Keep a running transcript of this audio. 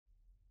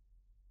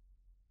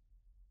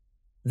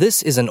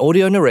This is an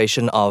audio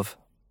narration of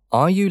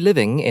Are You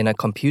Living in a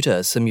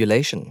Computer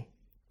Simulation?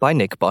 By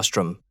Nick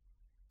Bostrom.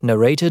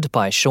 Narrated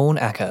by Sean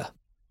Acker.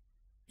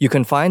 You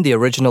can find the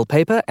original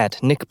paper at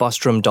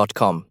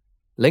nickbostrom.com.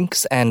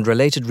 Links and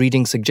related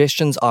reading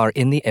suggestions are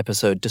in the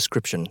episode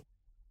description.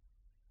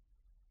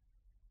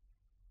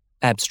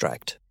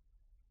 Abstract.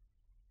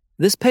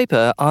 This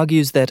paper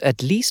argues that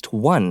at least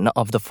one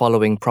of the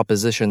following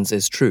propositions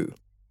is true.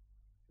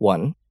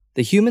 1.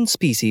 The human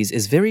species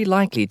is very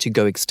likely to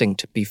go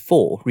extinct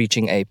before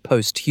reaching a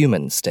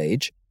post-human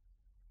stage.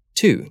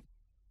 2.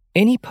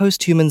 Any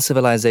post-human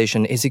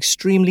civilization is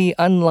extremely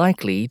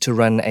unlikely to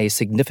run a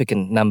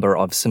significant number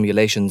of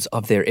simulations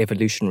of their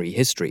evolutionary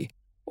history,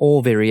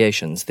 or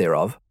variations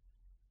thereof.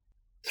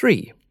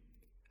 3.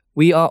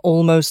 We are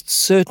almost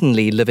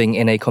certainly living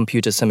in a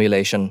computer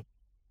simulation.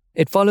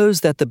 It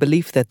follows that the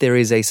belief that there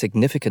is a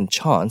significant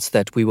chance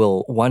that we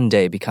will one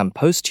day become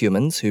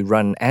post-humans who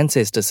run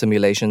ancestor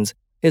simulations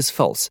is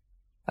false,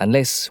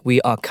 unless we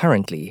are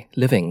currently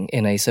living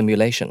in a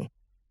simulation.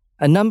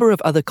 A number of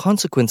other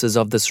consequences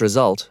of this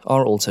result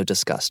are also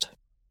discussed.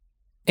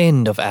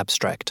 End of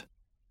abstract.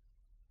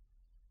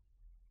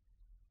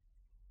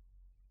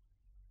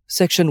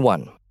 Section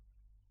 1.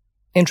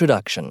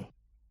 Introduction.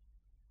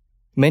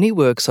 Many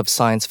works of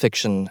science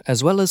fiction,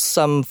 as well as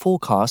some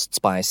forecasts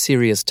by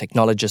serious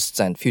technologists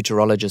and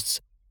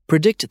futurologists,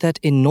 predict that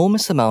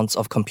enormous amounts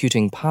of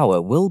computing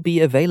power will be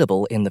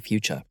available in the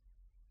future.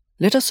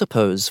 Let us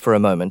suppose for a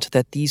moment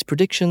that these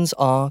predictions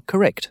are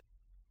correct.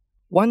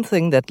 One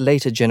thing that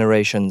later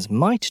generations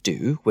might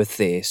do with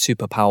their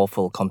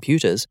super-powerful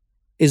computers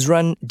is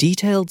run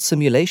detailed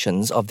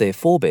simulations of their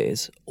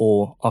forebears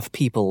or of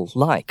people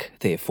like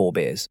their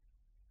forebears.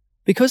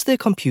 Because their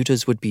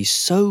computers would be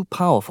so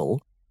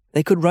powerful,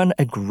 they could run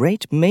a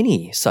great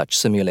many such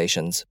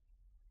simulations.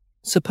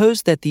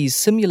 Suppose that these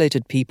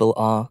simulated people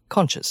are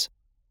conscious,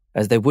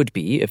 as they would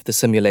be if the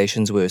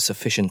simulations were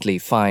sufficiently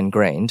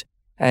fine-grained,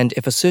 and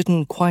if a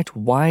certain quite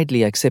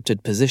widely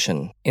accepted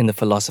position in the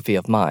philosophy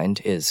of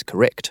mind is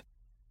correct.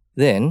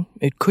 Then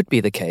it could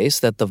be the case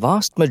that the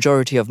vast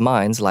majority of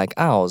minds like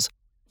ours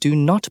do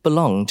not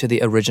belong to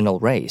the original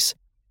race,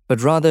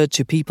 but rather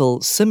to people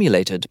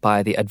simulated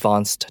by the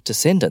advanced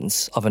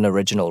descendants of an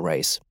original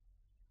race.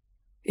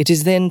 It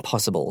is then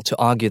possible to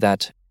argue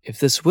that, if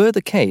this were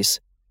the case,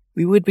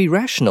 we would be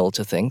rational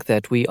to think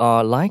that we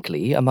are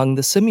likely among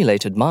the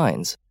simulated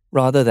minds,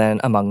 rather than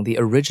among the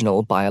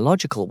original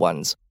biological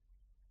ones.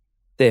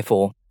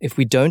 Therefore, if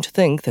we don't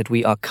think that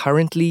we are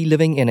currently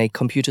living in a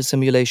computer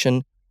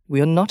simulation,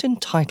 we are not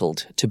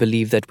entitled to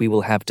believe that we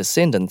will have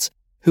descendants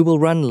who will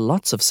run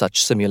lots of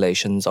such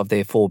simulations of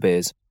their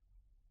forebears.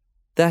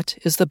 That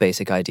is the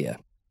basic idea.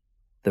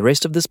 The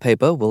rest of this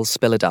paper will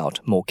spell it out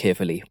more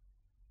carefully.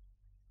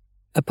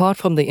 Apart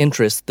from the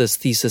interest this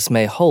thesis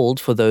may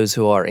hold for those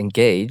who are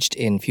engaged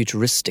in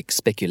futuristic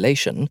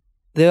speculation,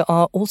 there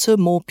are also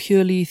more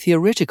purely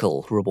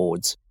theoretical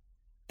rewards.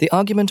 The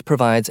argument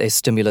provides a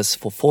stimulus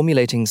for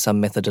formulating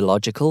some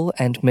methodological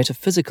and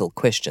metaphysical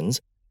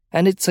questions,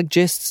 and it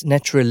suggests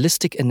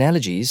naturalistic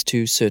analogies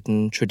to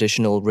certain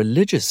traditional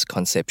religious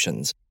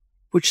conceptions,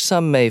 which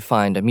some may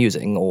find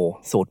amusing or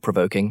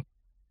thought-provoking.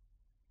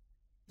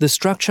 The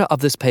structure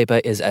of this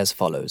paper is as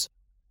follows.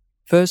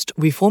 First,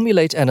 we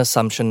formulate an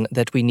assumption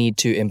that we need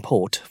to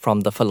import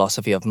from the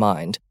philosophy of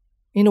mind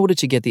in order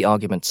to get the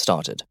argument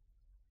started.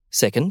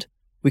 Second,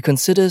 we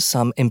consider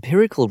some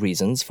empirical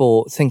reasons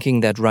for thinking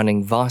that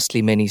running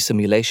vastly many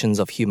simulations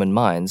of human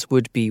minds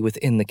would be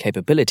within the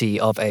capability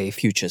of a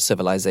future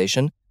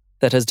civilization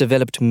that has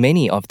developed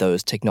many of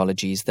those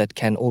technologies that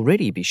can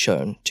already be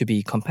shown to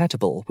be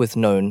compatible with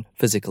known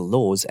physical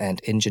laws and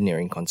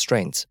engineering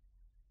constraints.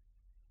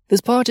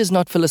 This part is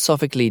not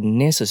philosophically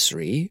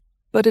necessary,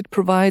 but it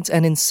provides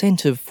an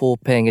incentive for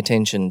paying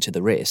attention to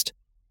the rest.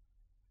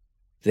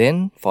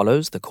 Then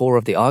follows the core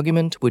of the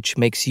argument, which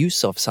makes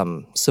use of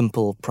some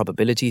simple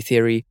probability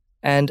theory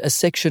and a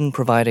section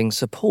providing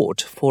support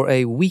for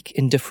a weak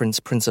indifference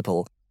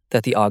principle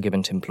that the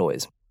argument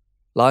employs.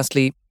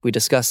 Lastly, we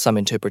discuss some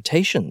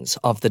interpretations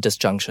of the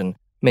disjunction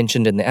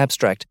mentioned in the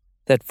abstract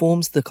that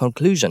forms the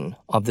conclusion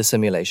of the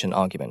simulation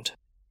argument.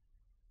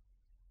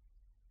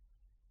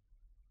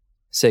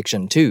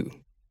 Section 2.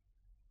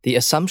 The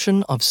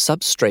assumption of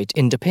substrate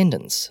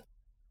independence.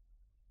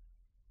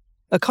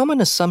 A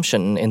common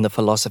assumption in the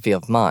philosophy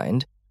of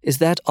mind is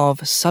that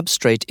of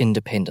substrate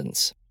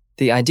independence.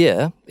 The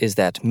idea is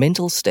that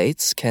mental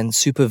states can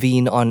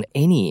supervene on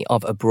any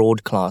of a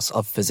broad class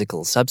of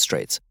physical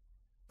substrates,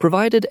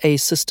 provided a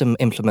system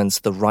implements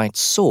the right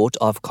sort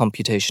of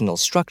computational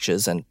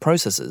structures and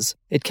processes.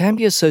 It can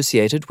be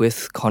associated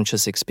with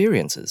conscious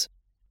experiences.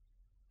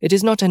 It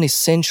is not an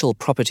essential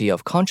property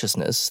of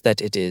consciousness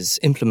that it is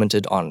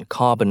implemented on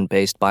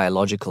carbon-based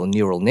biological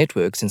neural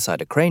networks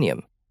inside a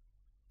cranium.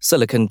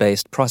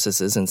 Silicon-based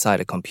processes inside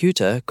a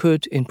computer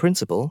could, in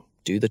principle,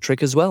 do the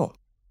trick as well.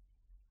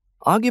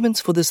 Arguments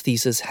for this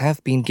thesis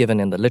have been given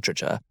in the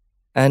literature,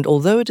 and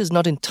although it is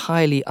not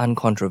entirely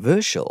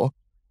uncontroversial,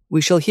 we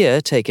shall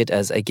here take it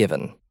as a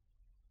given.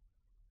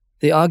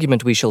 The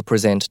argument we shall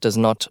present does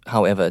not,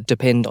 however,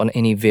 depend on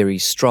any very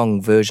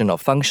strong version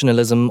of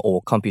functionalism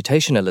or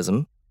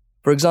computationalism.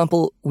 For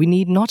example, we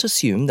need not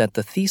assume that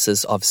the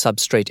thesis of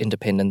substrate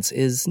independence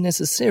is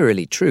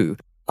necessarily true,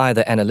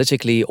 either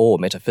analytically or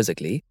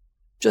metaphysically,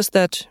 just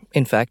that,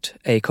 in fact,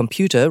 a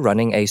computer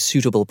running a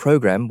suitable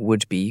program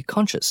would be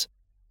conscious.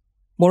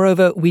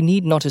 Moreover, we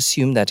need not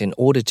assume that in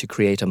order to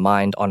create a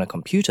mind on a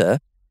computer,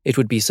 it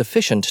would be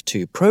sufficient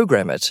to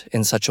program it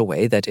in such a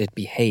way that it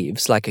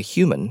behaves like a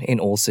human in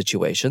all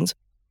situations,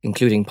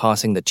 including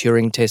passing the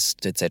Turing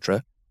test,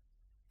 etc.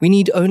 We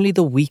need only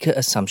the weaker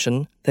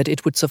assumption that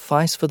it would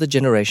suffice for the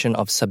generation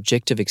of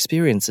subjective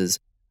experiences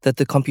that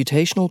the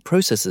computational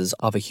processes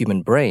of a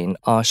human brain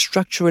are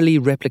structurally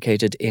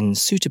replicated in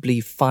suitably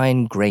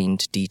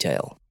fine-grained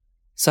detail,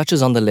 such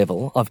as on the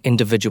level of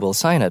individual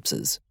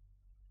synapses.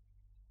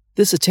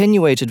 This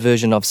attenuated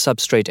version of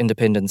substrate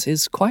independence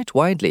is quite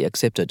widely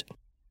accepted.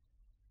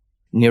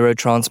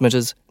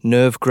 Neurotransmitters,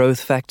 nerve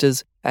growth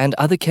factors, and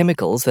other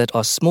chemicals that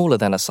are smaller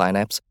than a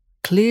synapse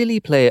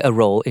clearly play a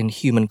role in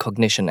human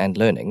cognition and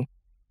learning.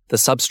 The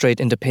substrate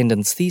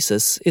independence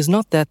thesis is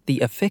not that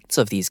the effects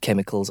of these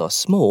chemicals are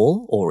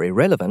small or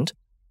irrelevant,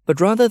 but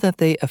rather that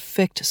they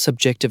affect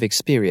subjective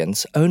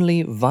experience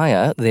only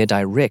via their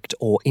direct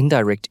or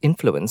indirect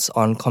influence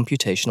on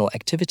computational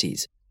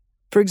activities.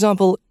 For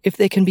example, if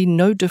there can be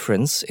no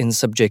difference in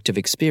subjective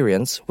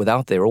experience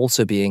without there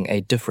also being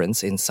a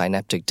difference in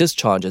synaptic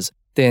discharges,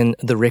 then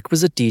the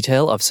requisite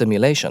detail of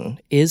simulation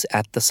is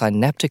at the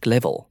synaptic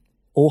level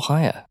or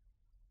higher.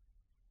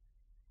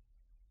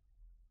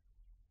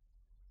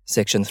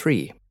 Section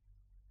 3.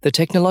 The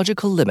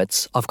technological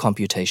limits of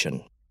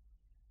computation.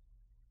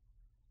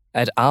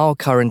 At our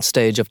current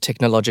stage of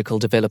technological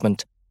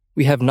development,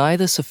 we have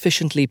neither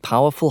sufficiently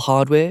powerful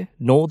hardware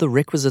nor the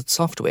requisite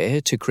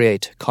software to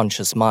create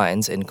conscious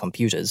minds in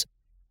computers,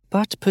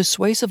 but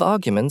persuasive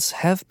arguments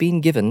have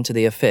been given to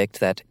the effect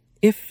that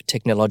if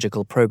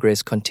technological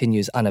progress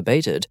continues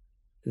unabated,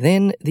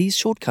 then these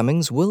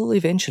shortcomings will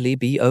eventually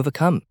be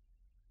overcome.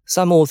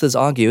 Some authors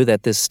argue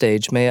that this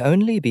stage may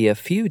only be a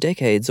few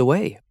decades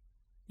away.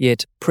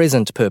 Yet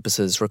present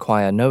purposes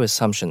require no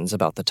assumptions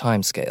about the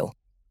timescale.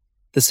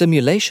 The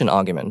simulation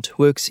argument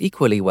works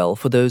equally well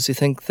for those who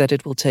think that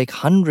it will take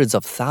hundreds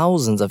of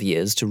thousands of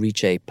years to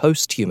reach a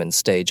post-human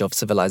stage of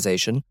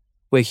civilization,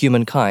 where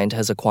humankind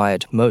has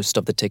acquired most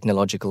of the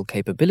technological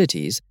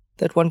capabilities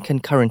that one can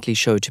currently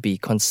show to be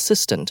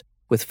consistent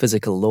with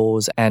physical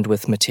laws and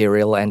with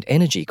material and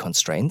energy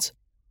constraints.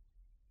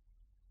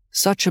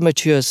 Such a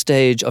mature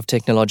stage of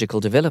technological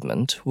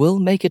development will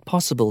make it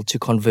possible to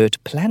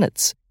convert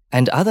planets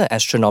and other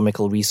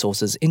astronomical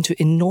resources into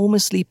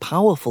enormously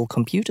powerful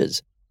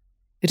computers.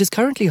 It is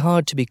currently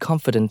hard to be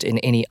confident in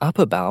any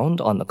upper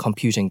bound on the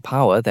computing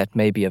power that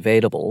may be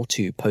available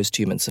to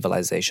post-human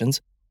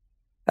civilizations.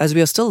 As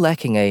we are still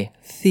lacking a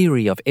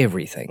theory of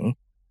everything,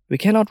 we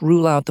cannot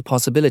rule out the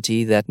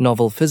possibility that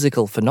novel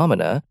physical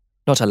phenomena,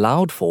 not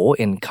allowed for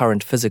in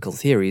current physical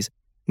theories,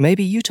 may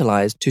be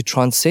utilized to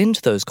transcend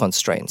those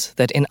constraints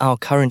that in our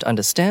current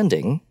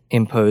understanding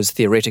impose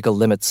theoretical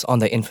limits on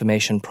the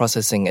information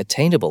processing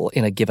attainable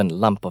in a given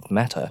lump of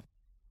matter.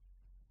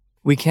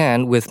 We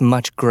can, with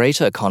much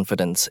greater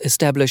confidence,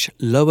 establish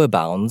lower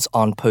bounds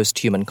on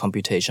post-human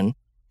computation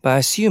by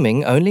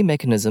assuming only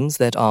mechanisms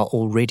that are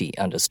already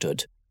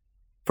understood.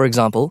 For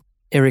example,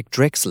 Eric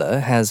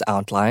Drexler has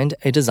outlined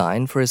a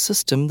design for a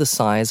system the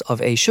size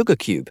of a sugar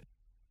cube,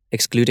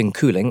 excluding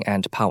cooling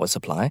and power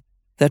supply,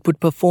 that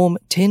would perform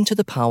 10 to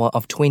the power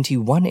of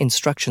 21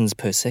 instructions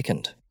per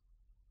second.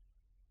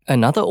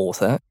 Another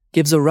author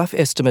gives a rough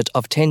estimate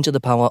of 10 to the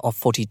power of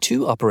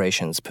 42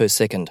 operations per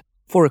second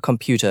for a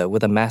computer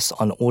with a mass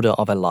on order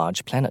of a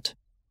large planet.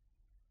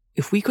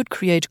 If we could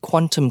create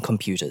quantum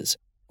computers,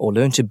 or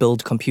learn to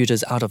build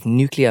computers out of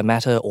nuclear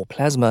matter or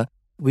plasma,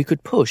 we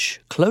could push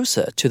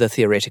closer to the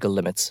theoretical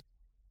limits.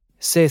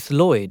 Seth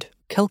Lloyd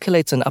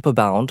calculates an upper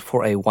bound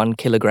for a 1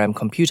 kilogram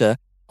computer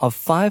of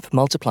 5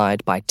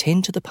 multiplied by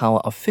 10 to the power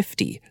of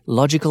 50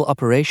 logical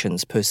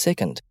operations per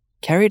second,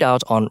 carried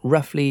out on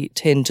roughly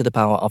 10 to the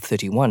power of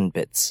 31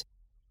 bits.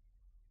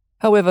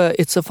 However,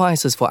 it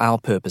suffices for our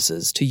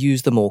purposes to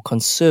use the more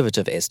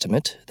conservative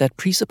estimate that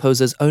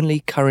presupposes only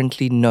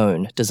currently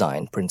known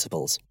design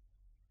principles.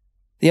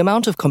 The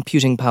amount of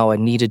computing power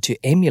needed to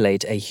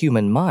emulate a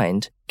human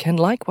mind can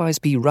likewise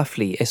be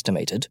roughly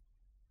estimated.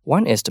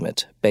 One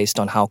estimate, based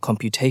on how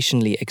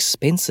computationally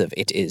expensive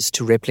it is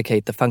to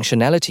replicate the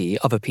functionality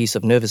of a piece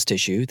of nervous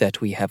tissue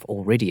that we have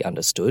already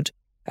understood,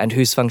 and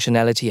whose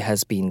functionality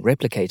has been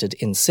replicated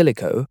in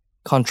silico,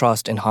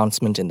 contrast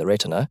enhancement in the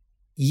retina,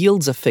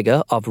 yields a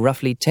figure of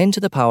roughly 10 to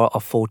the power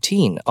of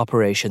 14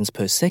 operations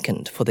per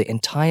second for the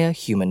entire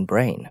human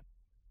brain.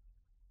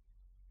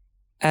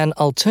 An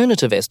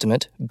alternative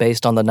estimate,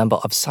 based on the number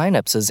of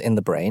synapses in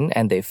the brain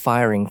and their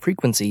firing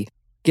frequency,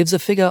 gives a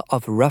figure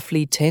of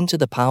roughly 10 to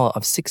the power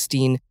of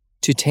 16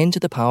 to 10 to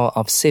the power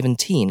of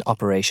 17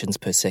 operations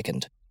per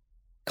second.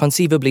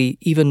 Conceivably,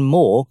 even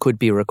more could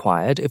be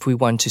required if we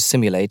want to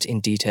simulate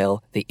in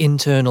detail the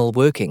internal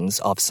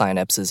workings of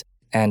synapses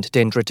and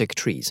dendritic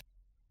trees.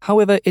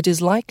 However, it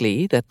is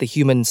likely that the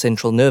human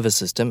central nervous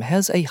system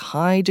has a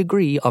high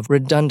degree of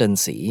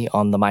redundancy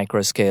on the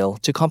microscale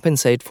to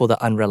compensate for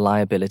the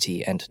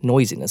unreliability and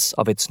noisiness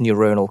of its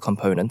neuronal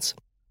components.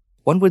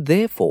 One would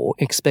therefore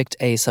expect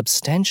a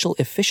substantial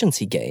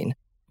efficiency gain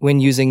when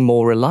using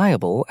more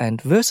reliable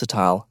and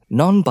versatile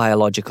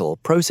non-biological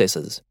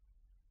processes.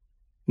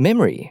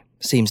 Memory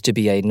seems to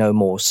be a no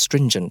more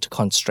stringent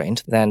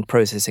constraint than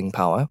processing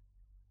power.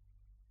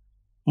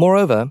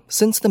 Moreover,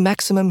 since the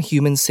maximum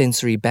human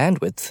sensory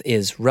bandwidth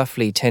is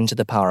roughly 10 to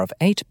the power of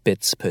 8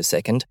 bits per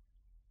second,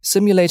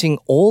 simulating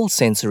all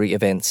sensory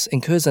events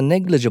incurs a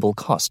negligible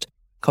cost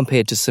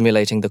compared to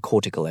simulating the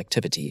cortical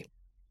activity.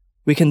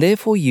 We can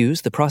therefore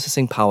use the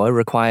processing power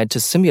required to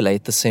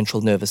simulate the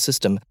central nervous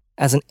system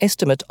as an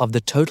estimate of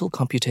the total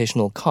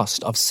computational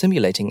cost of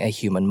simulating a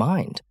human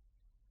mind.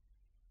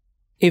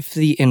 If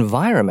the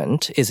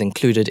environment is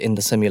included in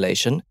the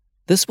simulation,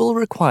 this will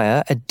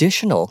require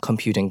additional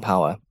computing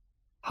power.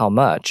 How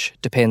much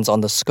depends on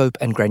the scope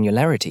and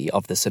granularity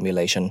of the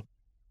simulation.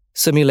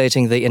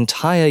 Simulating the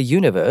entire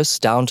universe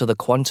down to the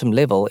quantum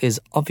level is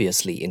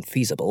obviously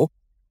infeasible,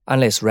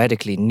 unless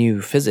radically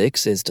new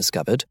physics is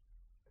discovered.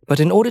 But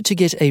in order to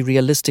get a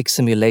realistic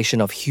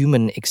simulation of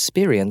human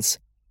experience,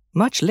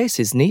 much less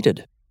is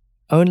needed.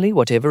 Only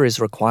whatever is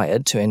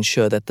required to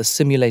ensure that the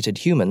simulated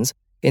humans,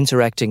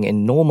 interacting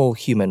in normal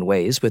human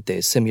ways with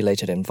their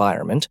simulated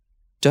environment,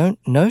 don't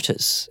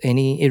notice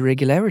any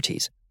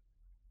irregularities.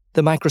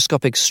 The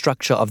microscopic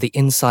structure of the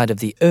inside of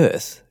the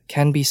Earth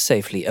can be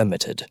safely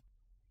omitted.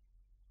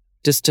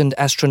 Distant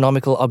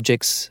astronomical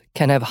objects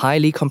can have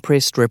highly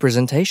compressed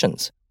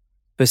representations.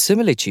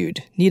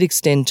 Verisimilitude need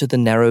extend to the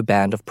narrow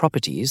band of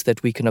properties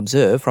that we can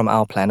observe from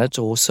our planet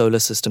or solar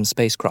system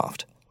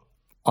spacecraft.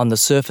 On the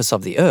surface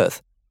of the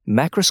Earth,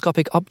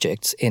 macroscopic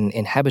objects in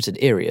inhabited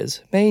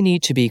areas may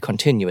need to be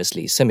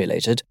continuously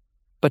simulated,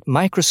 but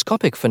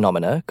microscopic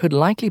phenomena could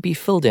likely be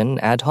filled in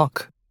ad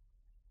hoc.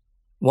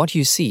 What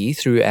you see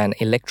through an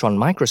electron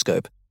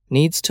microscope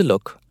needs to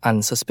look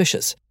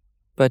unsuspicious,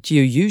 but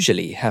you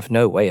usually have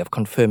no way of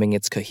confirming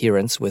its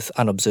coherence with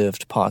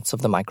unobserved parts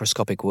of the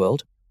microscopic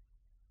world.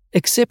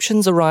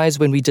 Exceptions arise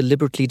when we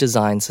deliberately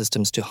design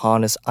systems to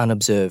harness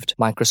unobserved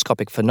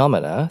microscopic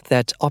phenomena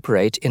that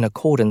operate in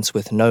accordance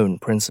with known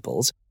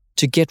principles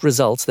to get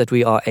results that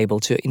we are able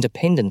to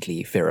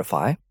independently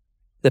verify.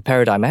 The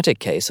paradigmatic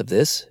case of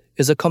this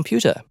is a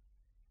computer.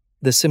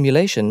 The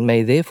simulation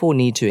may therefore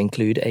need to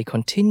include a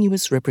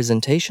continuous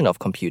representation of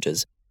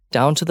computers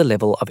down to the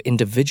level of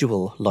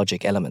individual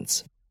logic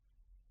elements.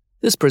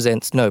 This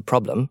presents no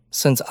problem,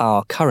 since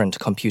our current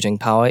computing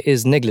power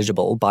is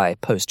negligible by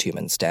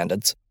post-human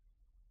standards.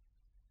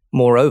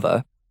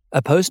 Moreover,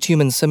 a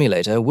post-human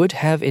simulator would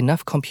have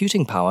enough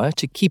computing power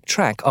to keep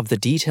track of the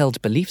detailed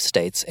belief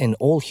states in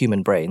all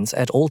human brains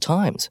at all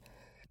times.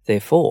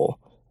 Therefore,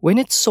 when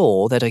it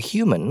saw that a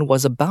human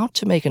was about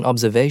to make an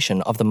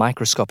observation of the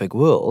microscopic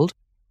world,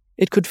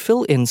 it could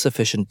fill in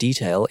sufficient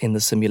detail in the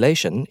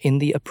simulation in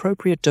the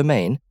appropriate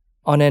domain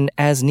on an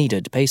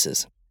as-needed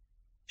basis.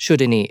 Should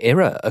any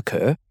error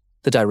occur,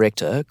 the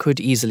director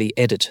could easily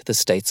edit the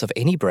states of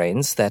any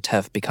brains that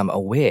have become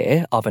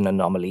aware of an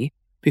anomaly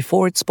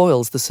before it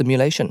spoils the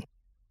simulation.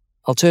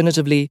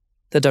 Alternatively,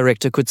 the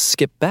director could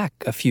skip back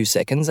a few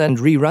seconds and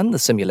rerun the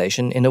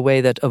simulation in a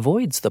way that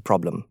avoids the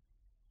problem.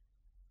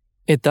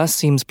 It thus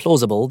seems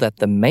plausible that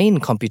the main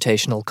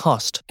computational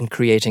cost in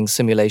creating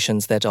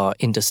simulations that are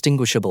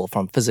indistinguishable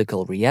from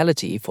physical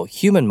reality for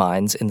human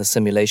minds in the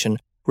simulation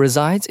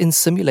resides in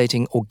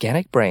simulating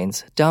organic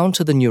brains down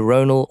to the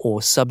neuronal or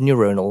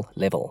subneuronal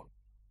level.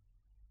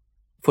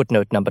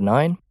 Footnote number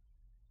 9.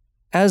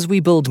 As we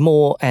build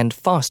more and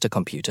faster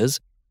computers,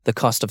 the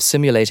cost of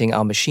simulating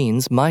our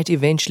machines might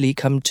eventually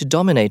come to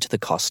dominate the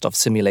cost of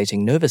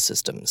simulating nervous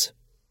systems.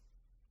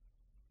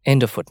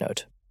 End of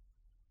footnote.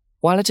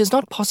 While it is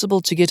not possible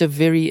to get a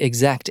very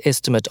exact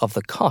estimate of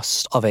the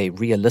cost of a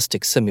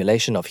realistic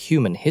simulation of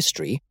human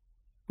history,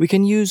 we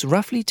can use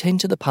roughly 10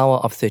 to the power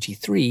of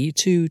 33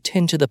 to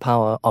 10 to the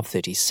power of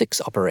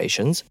 36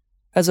 operations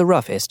as a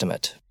rough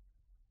estimate.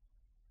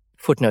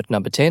 Footnote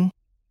number 10.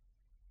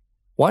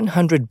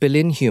 100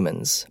 billion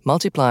humans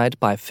multiplied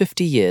by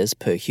 50 years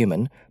per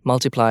human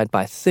multiplied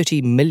by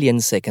 30 million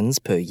seconds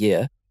per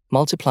year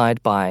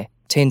multiplied by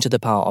 10 to the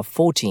power of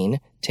 14,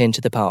 10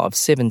 to the power of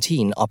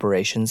 17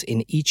 operations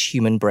in each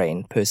human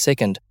brain per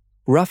second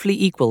roughly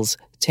equals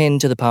 10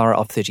 to the power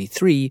of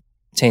 33,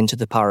 10 to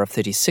the power of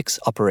 36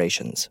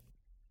 operations.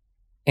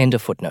 End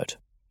of footnote.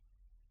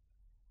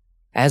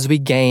 As we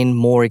gain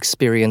more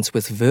experience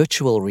with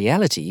virtual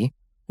reality,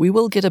 we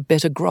will get a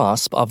better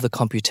grasp of the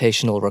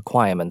computational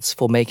requirements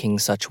for making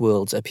such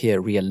worlds appear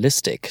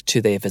realistic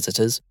to their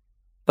visitors.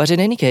 But in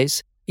any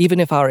case, even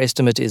if our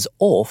estimate is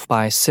off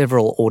by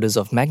several orders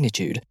of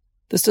magnitude,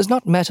 this does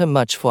not matter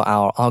much for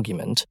our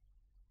argument.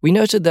 We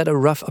noted that a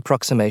rough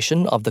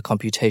approximation of the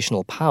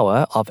computational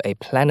power of a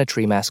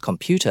planetary mass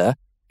computer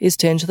is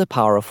 10 to the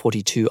power of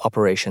 42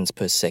 operations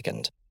per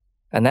second,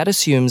 and that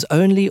assumes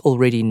only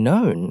already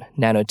known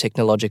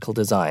nanotechnological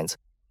designs,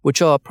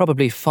 which are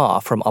probably far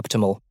from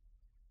optimal.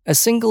 A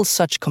single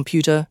such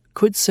computer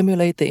could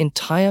simulate the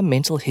entire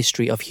mental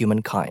history of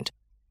humankind.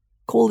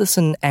 Call this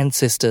an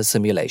ancestor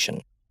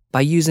simulation,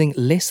 by using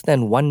less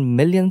than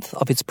 1/1,000,000th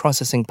of its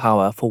processing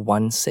power for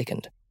 1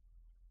 second.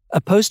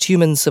 A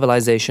post-human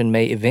civilization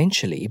may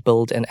eventually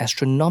build an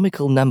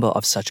astronomical number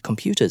of such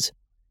computers.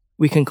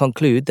 We can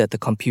conclude that the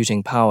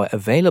computing power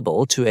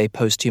available to a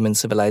post-human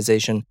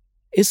civilization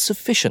is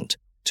sufficient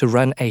to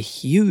run a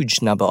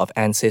huge number of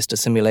ancestor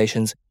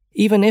simulations,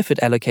 even if it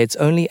allocates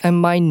only a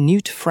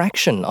minute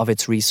fraction of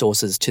its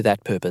resources to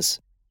that purpose.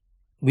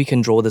 We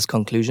can draw this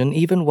conclusion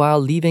even while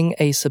leaving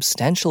a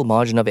substantial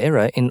margin of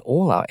error in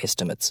all our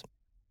estimates.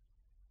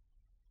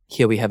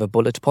 Here we have a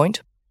bullet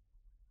point.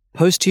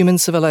 Post-human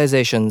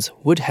civilizations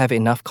would have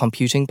enough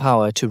computing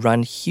power to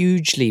run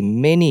hugely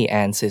many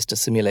ancestor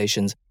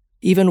simulations,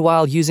 even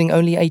while using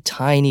only a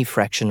tiny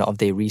fraction of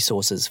their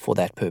resources for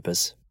that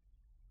purpose.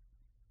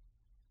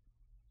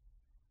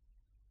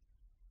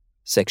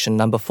 Section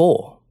number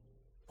 4.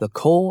 The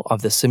core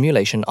of the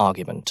simulation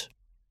argument.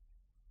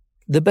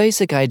 The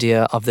basic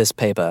idea of this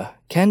paper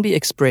can be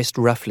expressed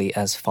roughly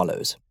as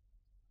follows.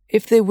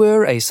 If there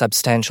were a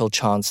substantial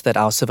chance that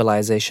our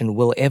civilization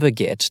will ever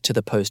get to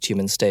the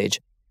post-human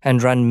stage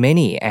and run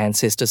many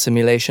ancestor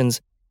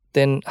simulations,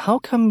 then how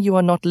come you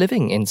are not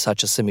living in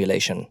such a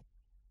simulation?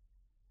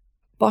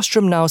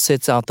 Bostrom now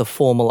sets out the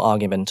formal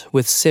argument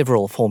with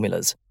several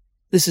formulas.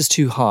 This is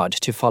too hard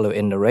to follow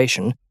in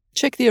narration.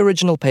 Check the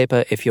original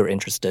paper if you're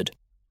interested.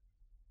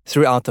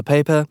 Throughout the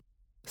paper,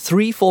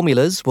 3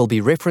 formulas will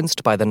be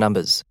referenced by the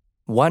numbers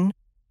 1,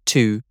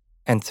 2,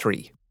 and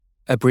 3.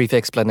 A brief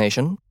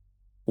explanation.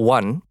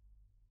 1.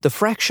 The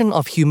fraction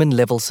of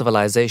human-level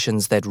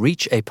civilizations that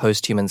reach a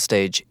post-human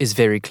stage is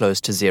very close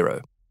to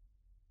 0.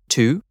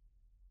 2.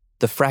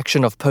 The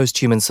fraction of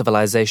post-human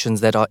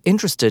civilizations that are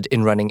interested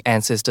in running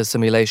ancestor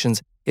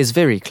simulations is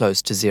very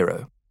close to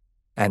 0.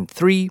 And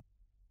 3.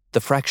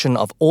 The fraction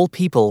of all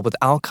people with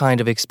our kind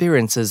of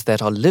experiences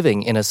that are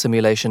living in a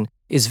simulation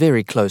is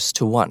very close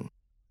to 1.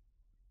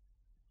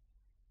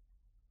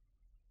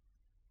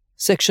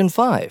 Section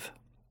 5.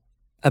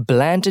 A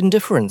bland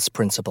indifference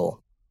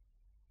principle.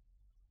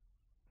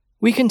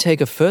 We can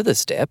take a further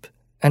step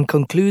and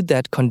conclude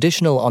that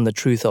conditional on the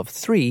truth of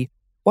 3,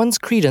 one's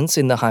credence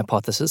in the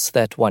hypothesis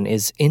that one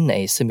is in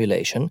a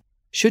simulation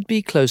should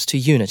be close to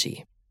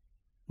unity.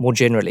 More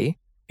generally,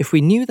 if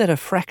we knew that a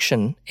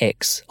fraction,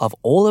 x, of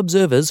all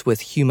observers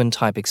with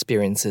human-type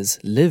experiences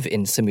live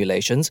in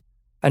simulations,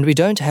 and we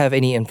don't have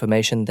any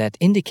information that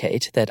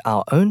indicate that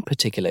our own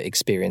particular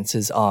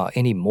experiences are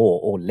any more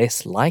or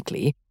less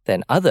likely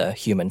than other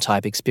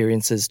human-type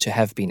experiences to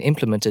have been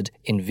implemented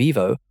in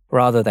vivo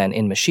rather than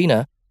in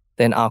machina,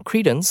 then our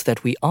credence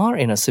that we are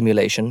in a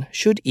simulation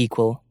should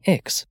equal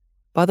x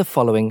by the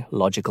following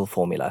logical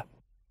formula.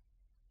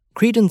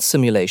 Credence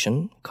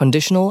simulation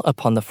conditional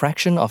upon the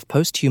fraction of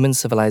post-human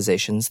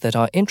civilizations that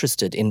are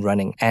interested in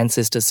running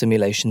ancestor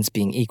simulations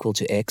being equal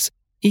to x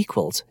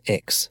equals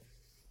x.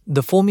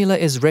 The formula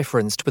is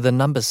referenced with a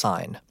number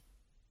sign.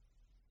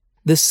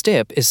 This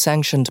step is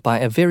sanctioned by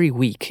a very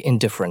weak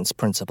indifference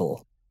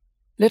principle.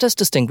 Let us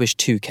distinguish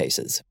 2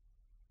 cases.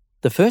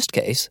 The first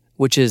case,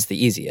 which is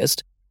the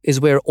easiest, is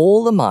where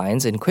all the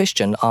minds in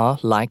question are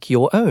like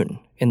your own,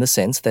 in the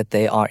sense that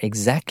they are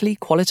exactly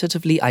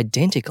qualitatively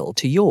identical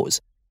to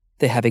yours.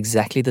 They have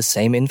exactly the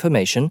same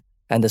information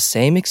and the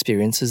same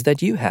experiences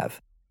that you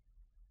have.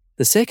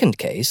 The second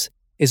case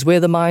is where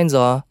the minds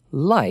are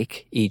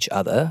like each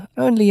other,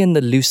 only in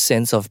the loose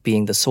sense of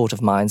being the sort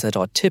of minds that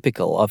are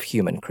typical of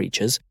human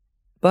creatures,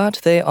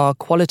 but they are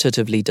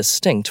qualitatively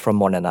distinct from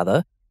one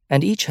another,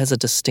 and each has a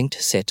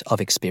distinct set of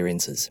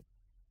experiences.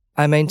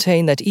 I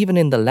maintain that even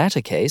in the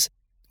latter case,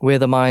 where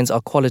the minds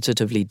are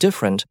qualitatively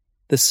different,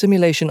 the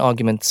simulation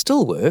argument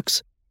still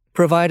works,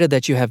 provided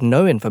that you have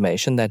no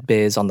information that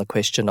bears on the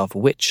question of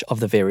which of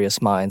the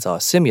various minds are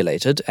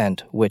simulated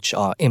and which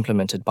are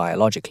implemented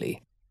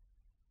biologically.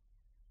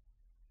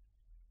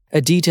 A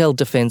detailed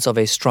defense of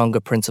a stronger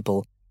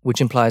principle,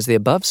 which implies the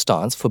above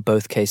stance for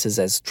both cases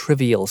as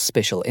trivial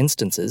special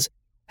instances,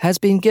 has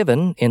been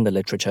given in the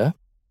literature.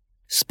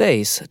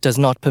 Space does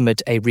not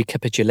permit a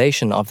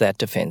recapitulation of that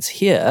defense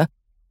here,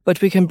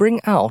 but we can bring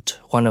out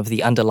one of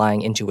the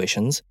underlying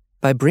intuitions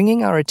by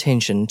bringing our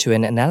attention to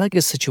an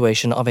analogous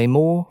situation of a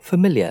more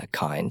familiar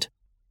kind.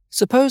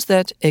 Suppose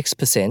that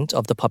X%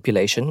 of the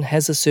population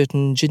has a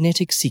certain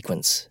genetic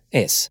sequence,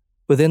 S,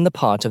 within the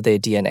part of their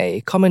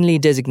DNA commonly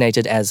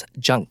designated as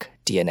junk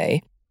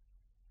DNA.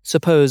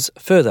 Suppose,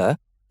 further,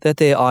 that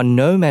there are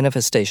no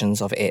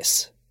manifestations of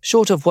S,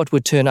 short of what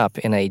would turn up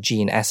in a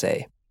gene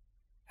assay,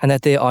 and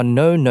that there are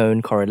no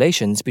known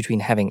correlations between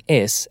having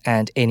S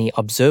and any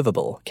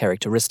observable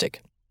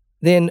characteristic.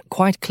 Then,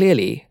 quite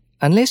clearly,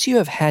 unless you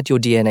have had your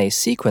DNA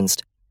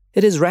sequenced,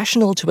 it is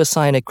rational to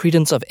assign a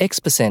credence of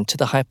X% to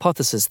the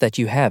hypothesis that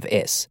you have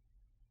S.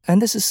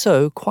 And this is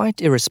so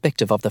quite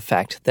irrespective of the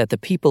fact that the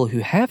people who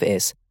have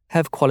S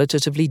have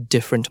qualitatively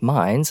different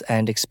minds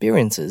and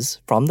experiences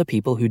from the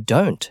people who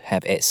don't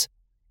have S.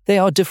 They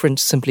are different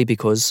simply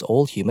because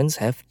all humans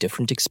have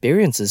different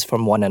experiences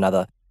from one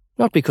another,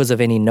 not because of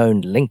any known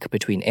link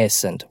between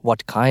S and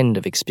what kind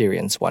of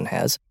experience one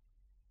has.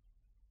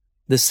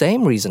 The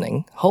same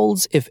reasoning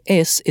holds if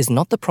S is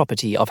not the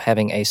property of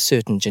having a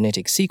certain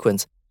genetic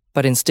sequence,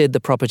 but instead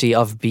the property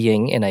of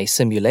being in a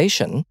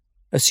simulation,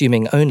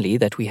 assuming only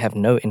that we have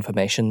no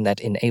information that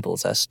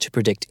enables us to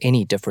predict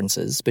any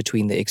differences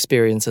between the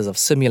experiences of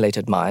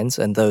simulated minds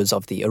and those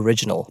of the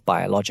original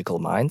biological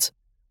minds.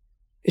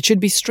 It should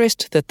be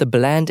stressed that the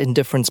bland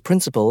indifference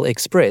principle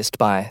expressed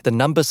by the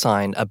number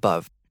sign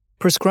above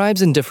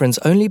prescribes indifference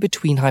only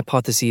between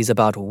hypotheses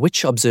about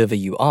which observer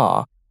you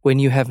are when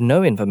you have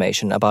no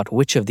information about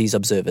which of these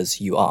observers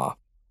you are.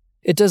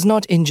 It does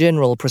not in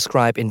general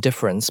prescribe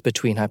indifference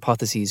between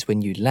hypotheses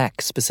when you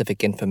lack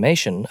specific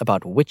information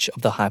about which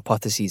of the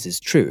hypotheses is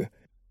true.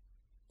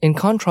 In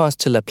contrast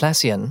to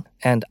Laplacian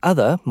and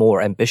other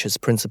more ambitious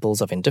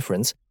principles of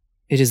indifference,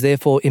 it is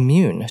therefore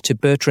immune to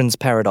Bertrand's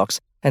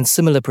paradox and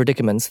similar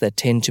predicaments that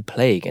tend to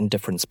plague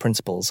indifference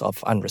principles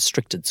of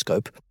unrestricted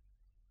scope.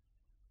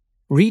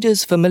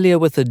 Readers familiar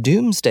with the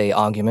doomsday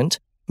argument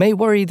may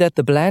worry that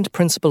the bland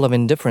principle of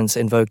indifference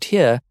invoked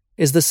here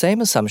is the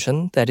same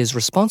assumption that is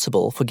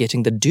responsible for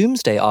getting the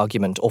doomsday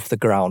argument off the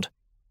ground,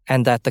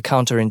 and that the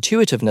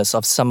counterintuitiveness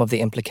of some of the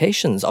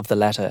implications of the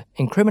latter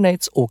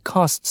incriminates or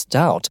casts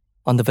doubt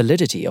on the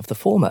validity of the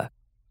former.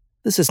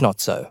 This is not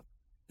so.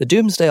 The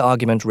doomsday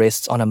argument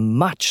rests on a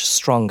much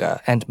stronger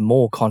and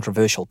more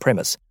controversial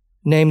premise,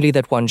 namely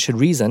that one should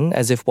reason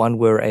as if one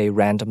were a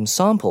random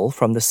sample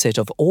from the set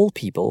of all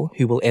people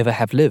who will ever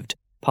have lived,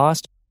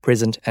 past,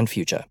 present, and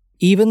future,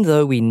 even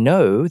though we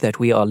know that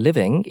we are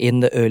living in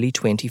the early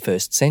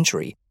 21st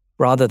century,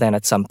 rather than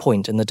at some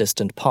point in the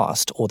distant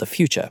past or the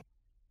future.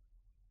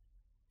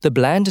 The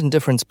bland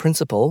indifference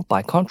principle,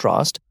 by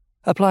contrast,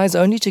 applies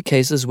only to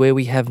cases where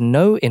we have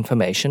no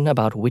information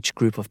about which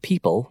group of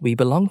people we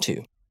belong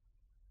to.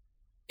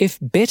 If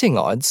betting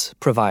odds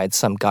provide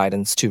some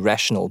guidance to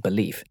rational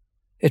belief,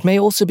 it may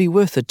also be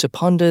worth it to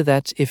ponder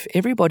that if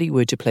everybody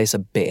were to place a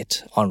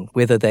bet on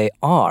whether they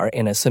are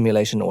in a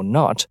simulation or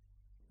not,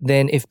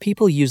 then if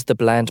people use the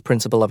bland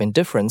principle of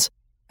indifference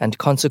and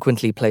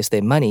consequently place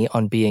their money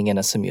on being in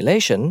a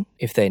simulation,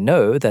 if they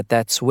know that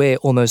that's where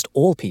almost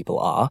all people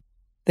are,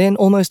 then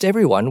almost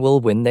everyone will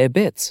win their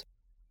bets.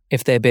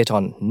 If they bet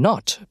on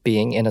not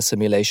being in a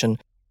simulation,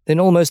 then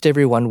almost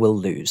everyone will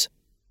lose.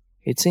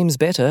 It seems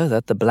better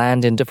that the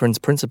bland indifference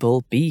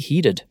principle be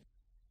heeded.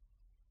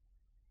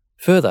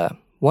 Further,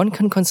 one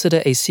can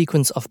consider a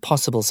sequence of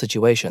possible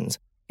situations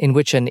in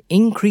which an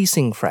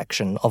increasing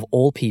fraction of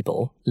all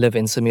people live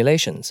in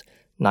simulations,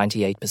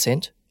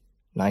 98%,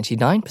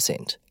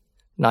 99%,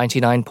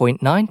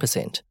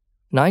 99.9%,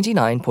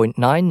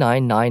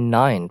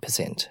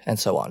 99.9999%, and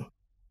so on.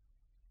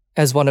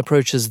 As one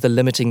approaches the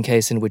limiting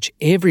case in which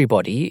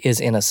everybody is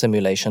in a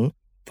simulation,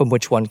 from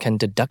which one can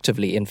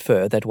deductively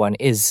infer that one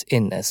is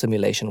in a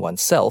simulation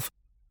oneself,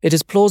 it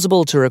is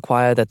plausible to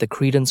require that the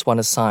credence one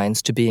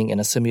assigns to being in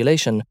a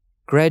simulation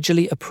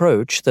gradually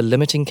approach the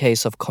limiting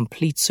case of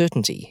complete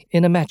certainty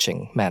in a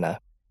matching manner.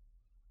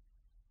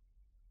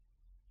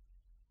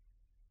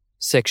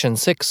 Section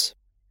 6.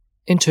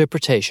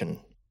 Interpretation.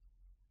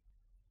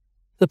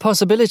 The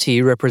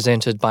possibility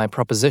represented by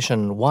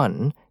Proposition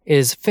 1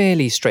 is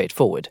fairly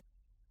straightforward.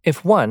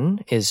 If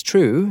 1 is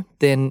true,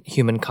 then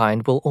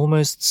humankind will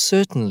almost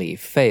certainly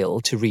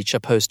fail to reach a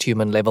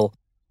post-human level,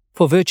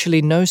 for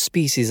virtually no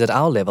species at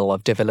our level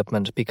of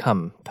development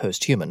become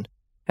post-human,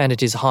 and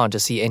it is hard to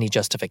see any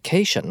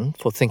justification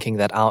for thinking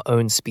that our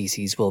own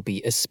species will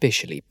be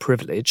especially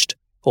privileged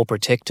or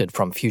protected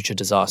from future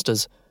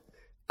disasters.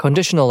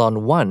 Conditional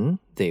on 1,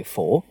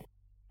 therefore,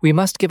 we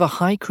must give a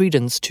high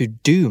credence to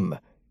doom,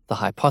 the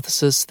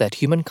hypothesis that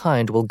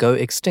humankind will go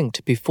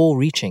extinct before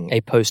reaching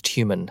a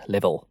post-human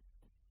level.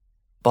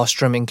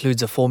 Bostrom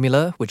includes a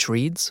formula which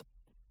reads,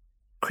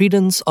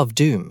 credence of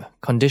doom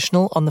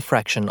conditional on the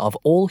fraction of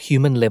all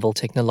human-level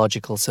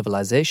technological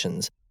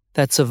civilizations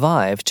that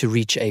survive to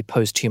reach a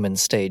post-human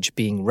stage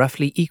being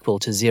roughly equal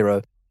to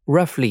 0,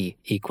 roughly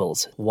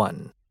equals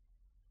 1.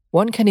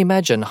 One can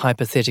imagine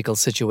hypothetical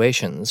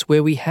situations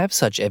where we have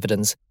such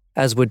evidence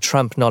as would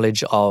trump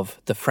knowledge of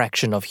the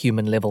fraction of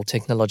human-level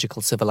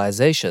technological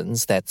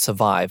civilizations that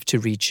survive to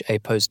reach a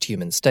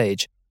post-human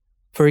stage.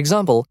 For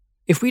example,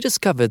 if we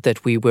discovered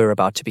that we were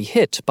about to be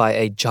hit by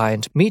a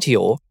giant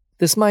meteor,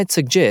 this might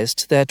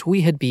suggest that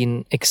we had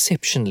been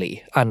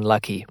exceptionally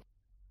unlucky.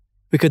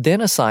 We could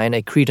then assign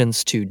a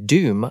credence to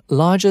doom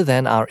larger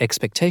than our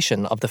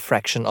expectation of the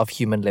fraction of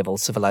human-level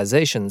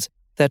civilizations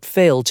that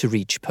fail to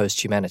reach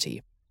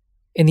post-humanity.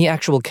 In the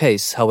actual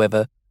case,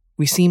 however,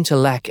 we seem to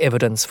lack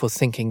evidence for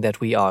thinking that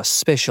we are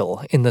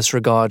special in this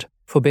regard,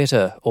 for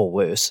better or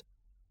worse.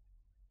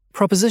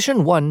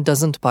 Proposition 1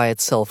 doesn't by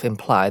itself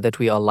imply that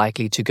we are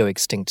likely to go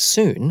extinct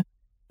soon,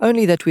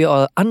 only that we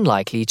are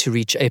unlikely to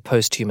reach a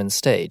post-human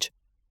stage.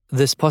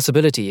 This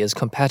possibility is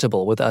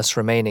compatible with us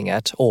remaining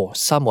at, or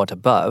somewhat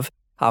above,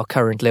 our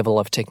current level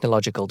of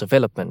technological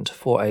development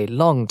for a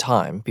long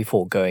time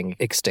before going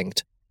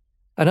extinct.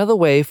 Another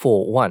way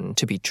for 1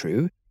 to be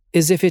true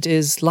is if it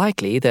is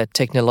likely that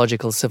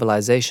technological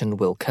civilization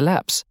will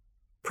collapse.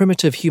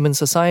 primitive human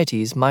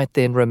societies might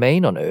then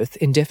remain on Earth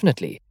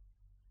indefinitely.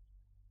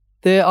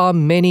 There are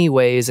many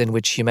ways in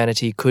which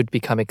humanity could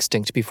become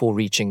extinct before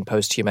reaching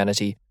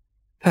post-humanity.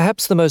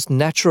 Perhaps the most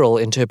natural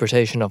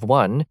interpretation of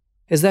one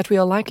is that we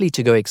are likely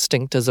to go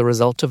extinct as a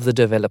result of the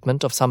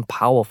development of some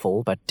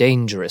powerful but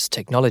dangerous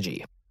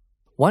technology.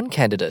 One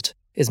candidate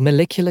is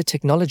molecular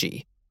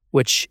technology,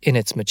 which, in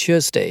its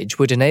mature stage,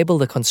 would enable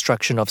the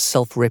construction of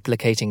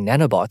self-replicating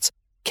nanobots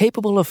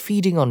capable of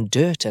feeding on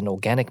dirt and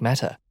organic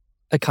matter,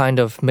 a kind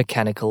of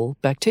mechanical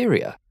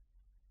bacteria.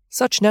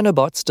 Such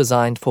nanobots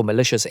designed for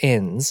malicious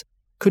ends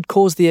could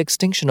cause the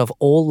extinction of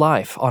all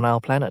life on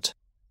our planet.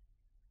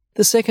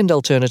 The second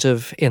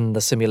alternative in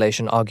the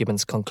simulation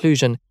argument's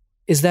conclusion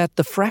is that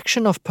the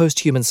fraction of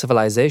post-human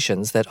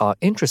civilizations that are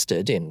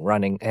interested in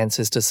running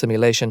ancestor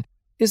simulation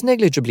is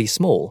negligibly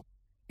small.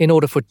 In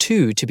order for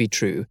two to be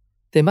true,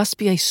 there must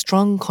be a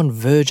strong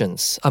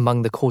convergence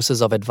among the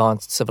courses of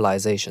advanced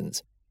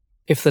civilizations.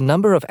 If the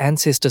number of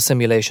ancestor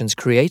simulations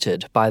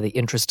created by the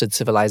interested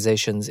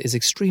civilizations is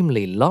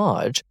extremely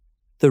large,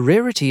 the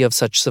rarity of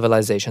such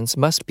civilizations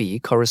must be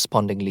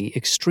correspondingly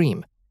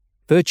extreme.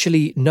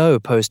 Virtually no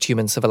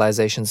post-human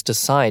civilizations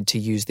decide to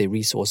use their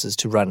resources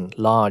to run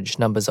large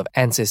numbers of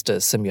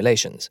ancestor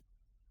simulations.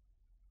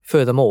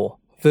 Furthermore,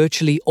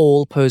 virtually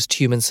all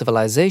post-human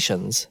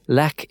civilizations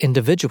lack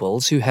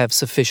individuals who have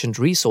sufficient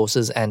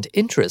resources and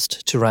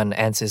interest to run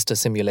ancestor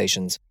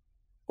simulations,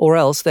 or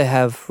else they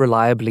have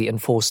reliably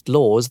enforced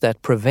laws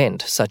that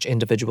prevent such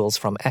individuals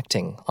from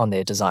acting on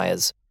their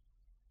desires.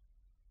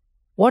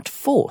 What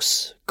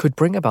force could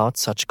bring about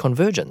such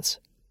convergence?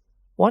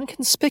 One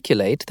can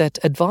speculate that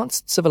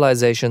advanced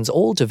civilizations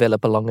all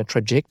develop along a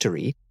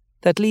trajectory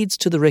that leads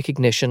to the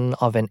recognition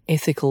of an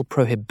ethical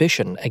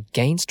prohibition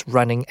against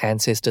running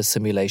ancestor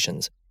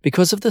simulations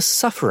because of the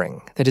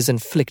suffering that is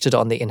inflicted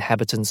on the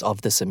inhabitants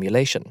of the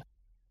simulation.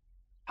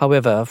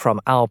 However,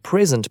 from our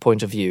present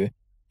point of view,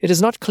 it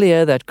is not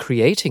clear that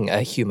creating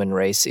a human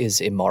race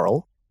is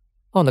immoral.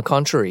 On the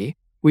contrary,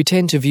 we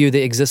tend to view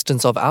the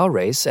existence of our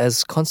race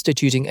as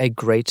constituting a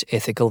great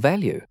ethical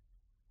value.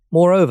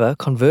 Moreover,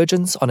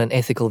 convergence on an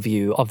ethical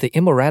view of the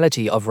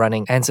immorality of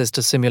running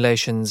ancestor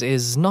simulations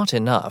is not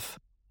enough.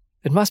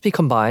 It must be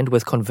combined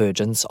with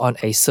convergence on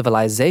a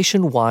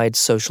civilization-wide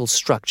social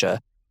structure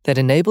that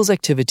enables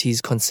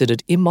activities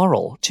considered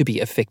immoral to be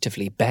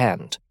effectively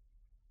banned.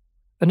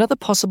 Another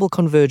possible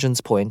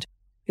convergence point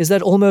is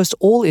that almost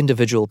all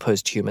individual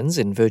posthumans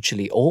in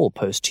virtually all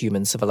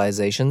posthuman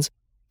civilizations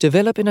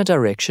develop in a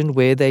direction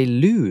where they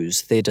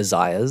lose their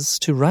desires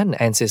to run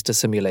ancestor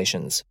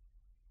simulations.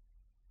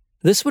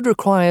 This would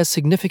require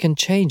significant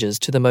changes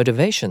to the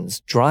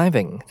motivations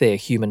driving their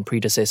human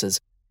predecessors,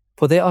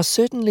 for there are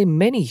certainly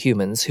many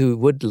humans who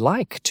would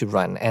like to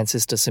run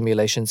ancestor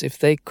simulations if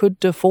they could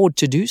afford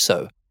to do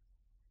so.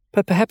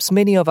 But perhaps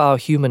many of our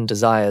human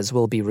desires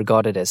will be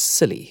regarded as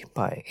silly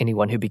by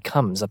anyone who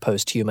becomes a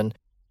posthuman.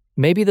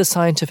 Maybe the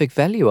scientific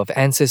value of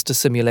ancestor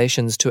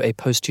simulations to a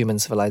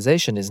posthuman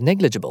civilization is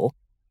negligible,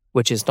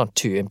 which is not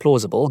too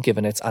implausible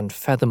given its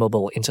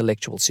unfathomable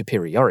intellectual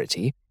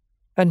superiority,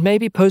 and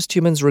maybe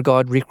posthumans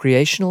regard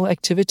recreational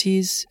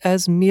activities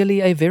as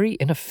merely a very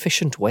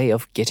inefficient way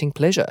of getting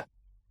pleasure,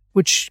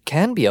 which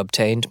can be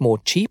obtained more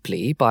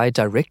cheaply by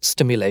direct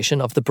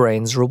stimulation of the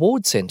brain's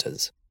reward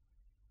centers.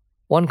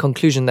 One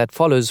conclusion that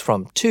follows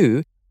from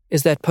 2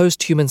 is that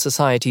post-human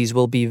societies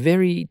will be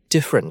very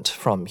different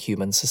from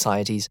human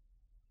societies.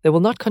 They will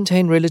not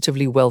contain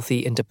relatively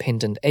wealthy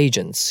independent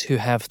agents who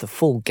have the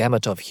full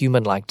gamut of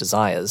human-like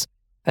desires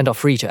and are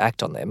free to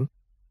act on them.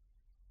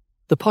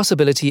 The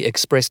possibility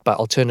expressed by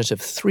Alternative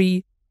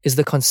 3 is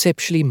the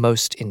conceptually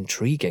most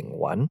intriguing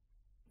one.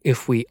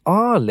 If we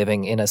are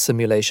living in a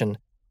simulation,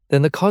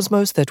 then the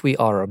cosmos that we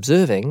are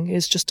observing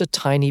is just a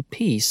tiny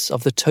piece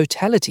of the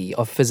totality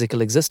of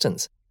physical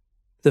existence.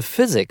 The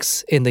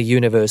physics in the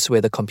universe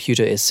where the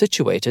computer is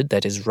situated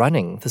that is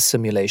running the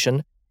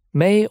simulation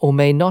may or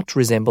may not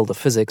resemble the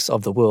physics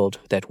of the world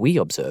that we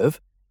observe.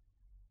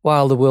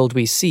 While the world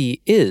we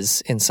see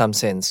is, in some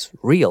sense,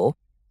 real,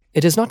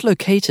 it is not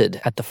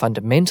located at the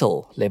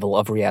fundamental level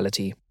of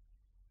reality.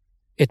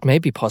 It may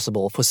be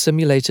possible for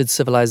simulated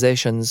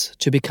civilizations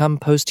to become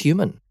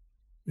post-human.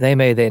 They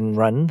may then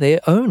run their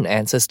own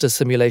ancestor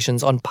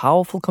simulations on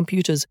powerful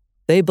computers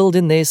they build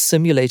in their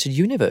simulated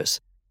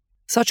universe.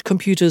 Such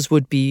computers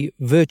would be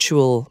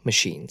virtual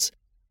machines,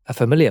 a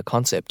familiar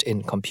concept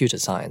in computer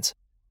science.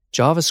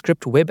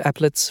 JavaScript web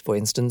applets, for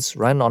instance,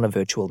 run on a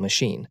virtual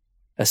machine,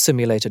 a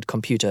simulated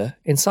computer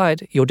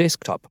inside your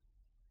desktop.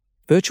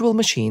 Virtual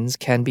machines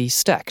can be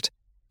stacked.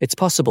 It's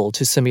possible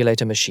to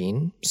simulate a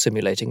machine,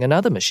 simulating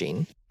another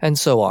machine, and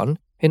so on,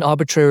 in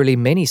arbitrarily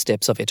many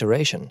steps of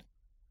iteration.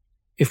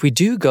 If we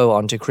do go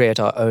on to create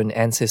our own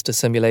ancestor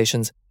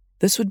simulations,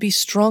 this would be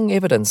strong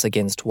evidence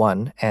against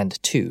 1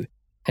 and 2,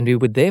 and we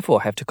would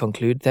therefore have to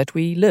conclude that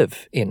we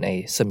live in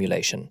a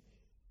simulation.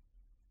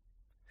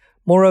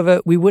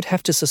 Moreover, we would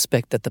have to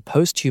suspect that the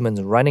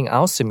post-humans running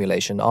our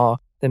simulation are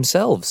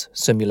themselves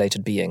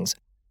simulated beings,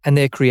 and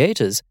their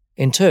creators,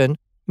 in turn,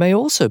 may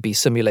also be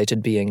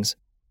simulated beings.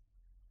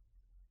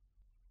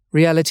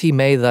 Reality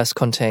may thus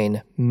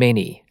contain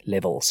many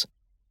levels.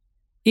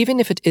 Even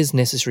if it is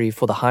necessary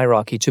for the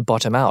hierarchy to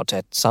bottom out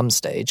at some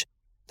stage,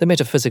 the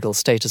metaphysical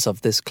status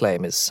of this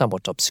claim is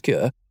somewhat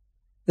obscure,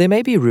 there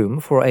may be room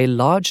for a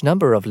large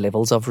number of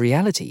levels of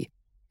reality,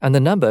 and the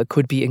number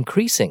could be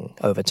increasing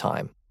over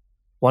time.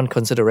 One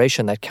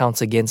consideration that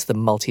counts against the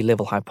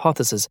multi-level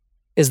hypothesis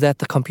is that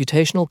the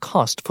computational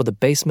cost for the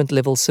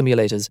basement-level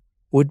simulators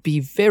would be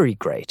very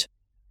great.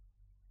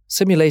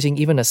 Simulating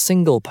even a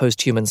single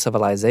post-human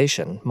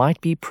civilization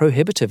might be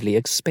prohibitively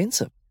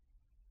expensive.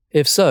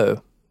 If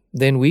so,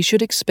 then we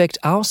should expect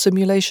our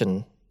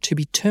simulation to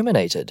be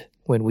terminated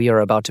when we are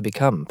about to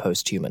become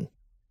post-human.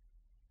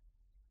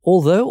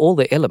 Although all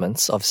the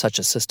elements of such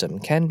a system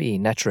can be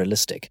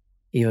naturalistic,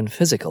 even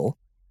physical,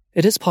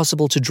 it is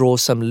possible to draw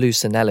some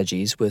loose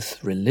analogies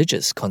with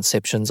religious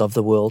conceptions of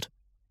the world.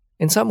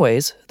 In some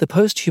ways, the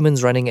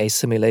post-humans running a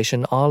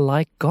simulation are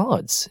like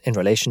gods in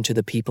relation to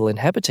the people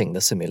inhabiting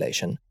the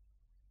simulation.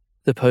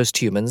 The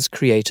post-humans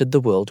created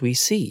the world we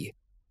see.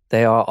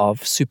 They are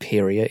of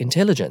superior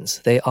intelligence.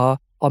 They are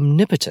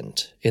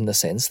omnipotent in the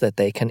sense that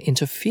they can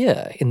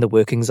interfere in the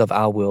workings of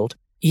our world,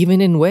 even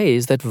in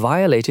ways that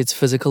violate its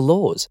physical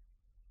laws.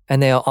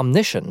 And they are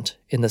omniscient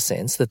in the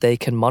sense that they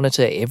can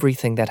monitor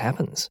everything that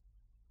happens.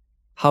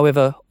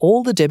 However,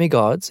 all the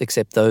demigods,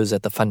 except those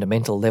at the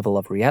fundamental level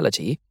of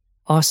reality,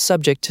 are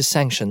subject to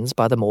sanctions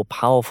by the more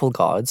powerful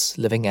gods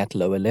living at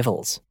lower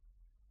levels.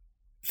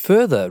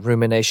 Further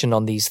rumination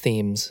on these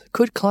themes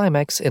could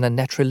climax in a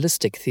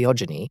naturalistic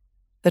theogony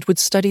that would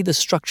study the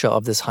structure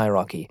of this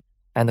hierarchy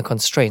and the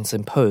constraints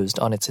imposed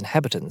on its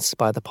inhabitants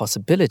by the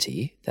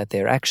possibility that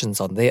their actions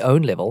on their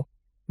own level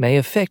may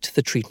affect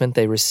the treatment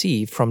they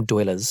receive from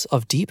dwellers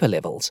of deeper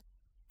levels.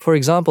 For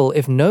example,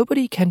 if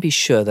nobody can be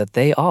sure that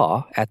they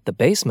are at the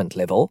basement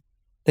level,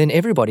 then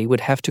everybody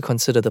would have to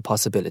consider the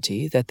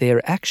possibility that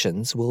their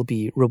actions will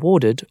be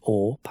rewarded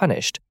or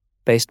punished,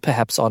 based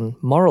perhaps on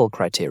moral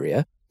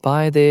criteria,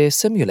 by their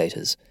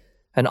simulators.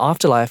 An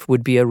afterlife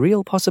would be a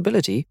real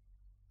possibility.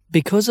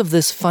 Because of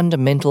this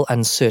fundamental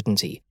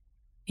uncertainty,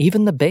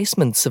 even the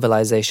basement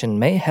civilization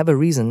may have a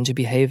reason to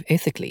behave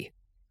ethically.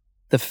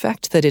 The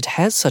fact that it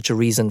has such a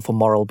reason for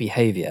moral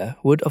behavior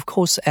would of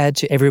course add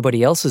to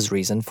everybody else's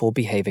reason for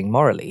behaving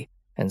morally,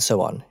 and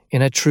so on,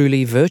 in a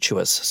truly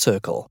virtuous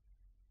circle.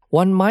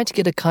 One might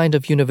get a kind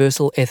of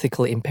universal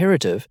ethical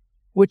imperative,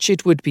 which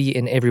it would be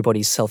in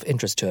everybody's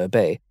self-interest to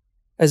obey,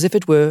 as if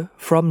it were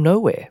from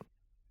nowhere.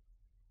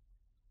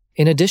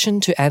 In addition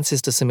to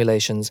ancestor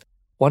simulations,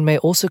 one may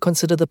also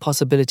consider the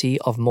possibility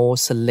of more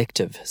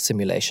selective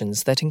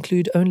simulations that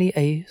include only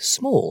a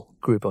small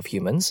group of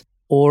humans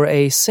or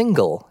a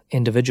single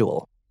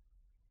individual.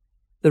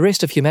 The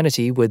rest of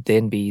humanity would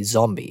then be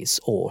zombies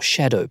or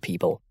shadow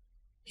people,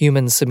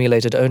 humans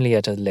simulated only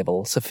at a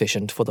level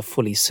sufficient for the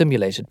fully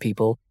simulated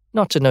people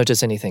not to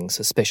notice anything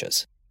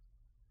suspicious.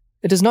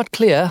 It is not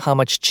clear how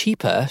much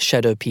cheaper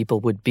shadow people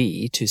would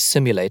be to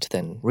simulate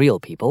than real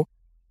people.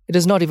 It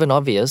is not even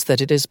obvious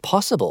that it is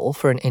possible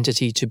for an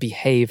entity to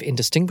behave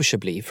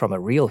indistinguishably from a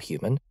real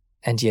human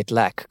and yet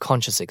lack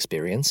conscious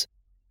experience.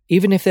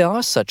 Even if there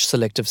are such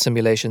selective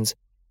simulations,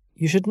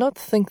 you should not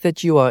think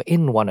that you are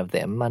in one of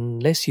them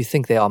unless you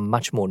think they are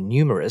much more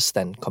numerous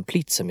than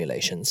complete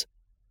simulations.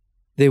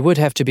 There would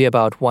have to be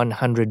about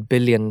 100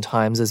 billion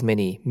times as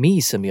many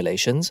me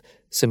simulations,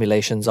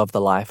 simulations of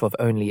the life of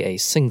only a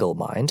single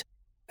mind,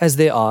 as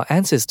there are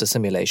ancestor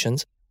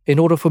simulations, in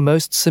order for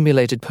most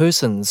simulated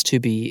persons to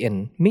be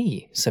in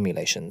me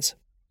simulations.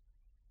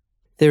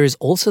 There is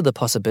also the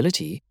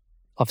possibility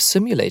of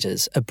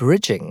simulators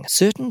abridging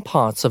certain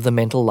parts of the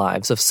mental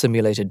lives of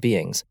simulated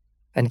beings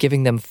and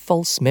giving them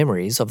false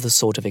memories of the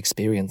sort of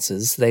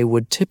experiences they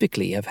would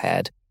typically have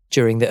had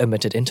during the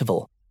omitted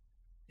interval.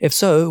 If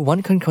so,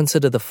 one can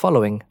consider the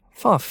following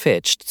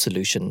far-fetched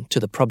solution to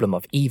the problem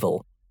of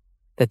evil,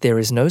 that there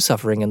is no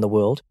suffering in the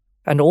world,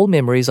 and all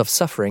memories of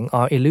suffering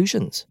are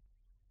illusions.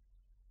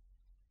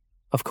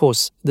 Of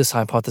course, this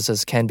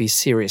hypothesis can be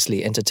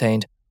seriously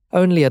entertained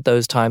only at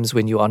those times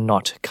when you are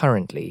not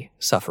currently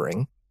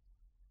suffering.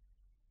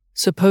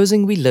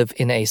 Supposing we live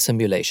in a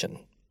simulation,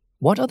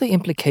 what are the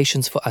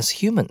implications for us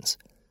humans?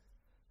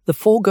 The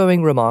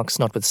foregoing remarks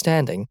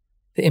notwithstanding,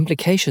 the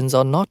implications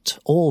are not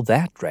all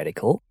that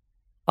radical.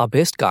 Our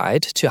best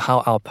guide to how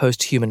our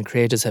post-human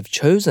creators have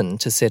chosen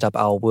to set up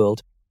our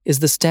world is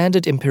the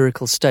standard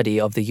empirical study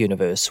of the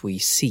universe we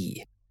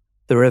see.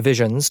 The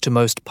revisions to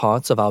most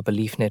parts of our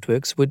belief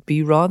networks would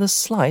be rather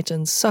slight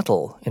and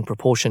subtle in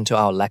proportion to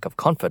our lack of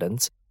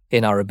confidence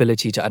in our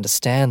ability to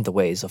understand the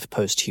ways of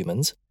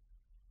post-humans.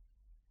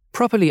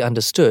 Properly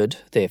understood,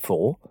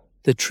 therefore,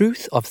 the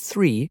truth of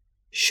 3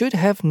 should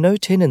have no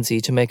tendency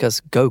to make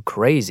us go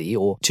crazy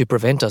or to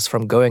prevent us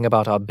from going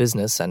about our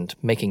business and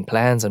making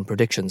plans and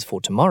predictions for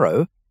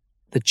tomorrow.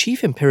 The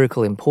chief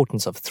empirical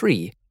importance of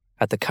 3,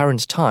 at the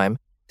current time,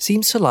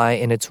 seems to lie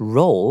in its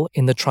role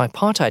in the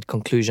tripartite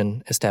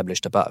conclusion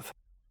established above.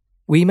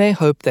 We may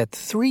hope that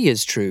 3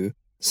 is true,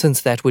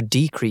 since that would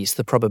decrease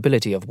the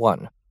probability of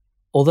 1.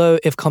 Although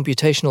if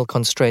computational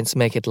constraints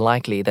make it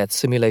likely that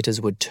simulators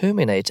would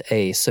terminate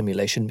a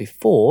simulation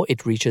before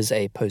it reaches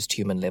a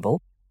post-human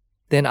level,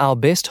 then our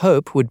best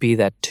hope would be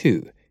that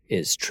 2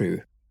 is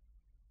true.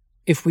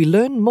 If we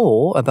learn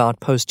more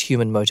about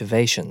post-human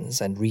motivations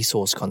and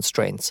resource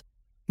constraints,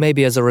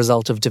 maybe as a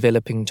result of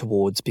developing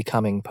towards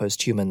becoming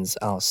post-humans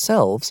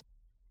ourselves,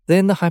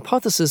 then the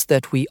hypothesis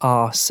that we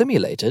are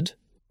simulated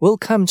will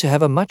come to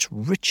have a much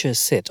richer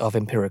set of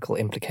empirical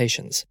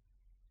implications.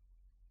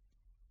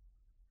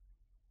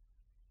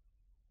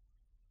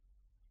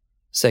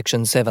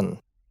 Section 7.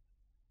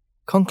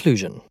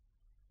 Conclusion.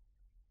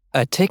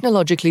 A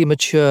technologically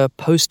mature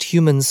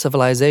post-human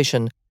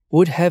civilization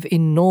would have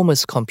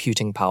enormous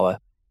computing power.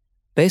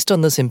 Based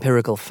on this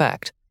empirical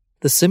fact,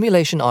 the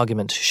simulation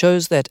argument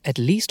shows that at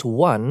least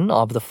one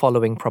of the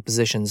following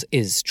propositions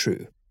is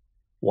true.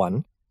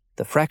 1.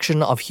 The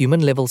fraction of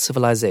human-level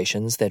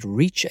civilizations that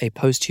reach a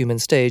post-human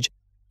stage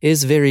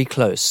is very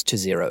close to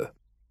 0.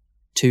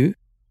 2.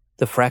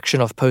 The fraction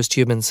of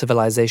post-human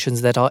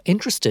civilizations that are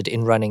interested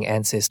in running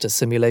ancestor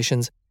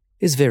simulations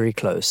is very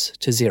close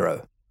to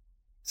 0.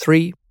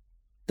 3.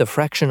 The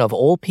fraction of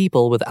all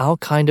people with our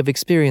kind of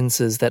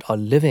experiences that are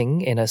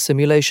living in a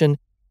simulation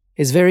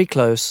is very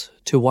close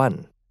to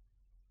 1.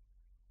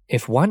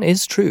 If 1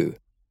 is true,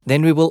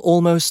 then we will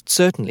almost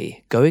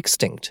certainly go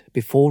extinct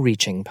before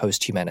reaching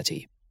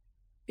post-humanity.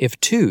 If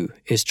 2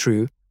 is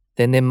true,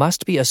 then there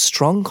must be a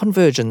strong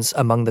convergence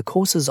among the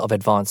courses of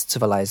advanced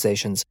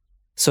civilizations,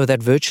 so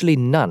that virtually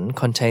none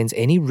contains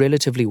any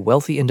relatively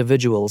wealthy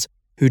individuals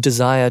who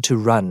desire to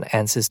run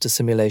ancestor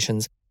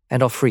simulations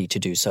and are free to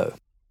do so.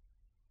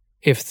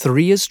 If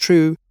 3 is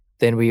true,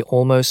 then we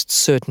almost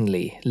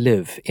certainly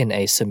live in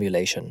a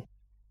simulation.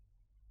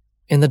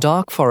 In the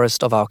dark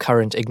forest of our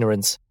current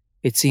ignorance,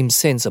 it seems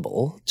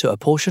sensible to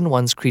apportion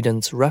one's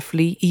credence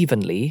roughly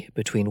evenly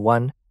between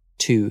 1,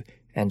 2,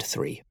 and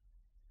 3.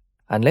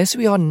 Unless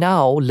we are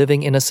now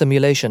living in a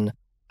simulation,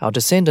 our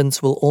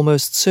descendants will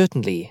almost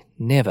certainly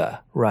never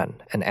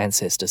run an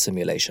ancestor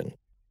simulation.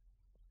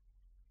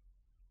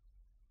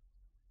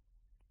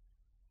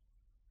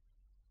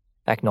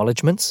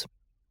 Acknowledgements.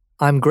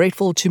 I'm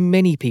grateful to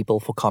many people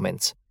for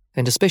comments,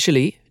 and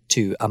especially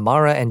to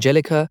Amara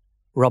Angelica,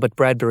 Robert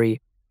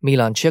Bradbury,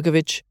 Milan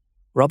Cherkovich,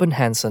 Robin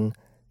Hansen,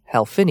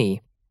 Hal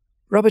Finney,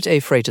 Robert A.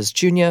 Freitas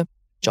Jr.,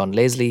 John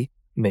Leslie,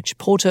 Mitch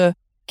Porter,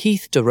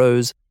 Keith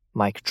DeRose,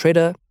 Mike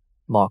Tredder,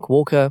 Mark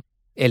Walker,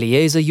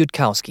 Eliezer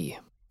Yudkowski,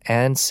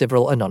 and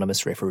several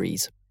anonymous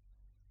referees.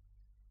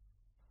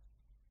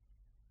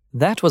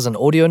 That was an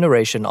audio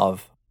narration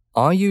of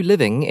Are You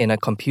Living in a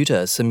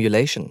Computer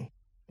Simulation?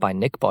 By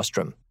Nick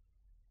Bostrom.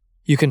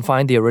 You can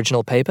find the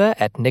original paper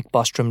at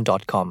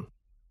nickbostrom.com.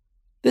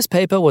 This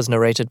paper was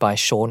narrated by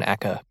Sean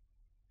Acker.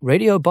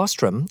 Radio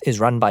Bostrom is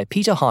run by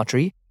Peter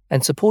Hartree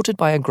and supported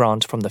by a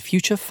grant from the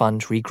Future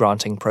Fund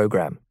Regranting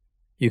Program.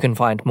 You can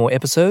find more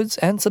episodes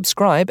and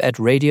subscribe at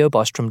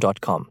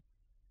radiobostrom.com.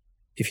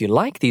 If you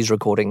like these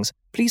recordings,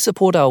 please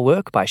support our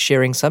work by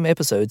sharing some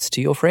episodes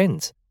to your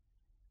friends.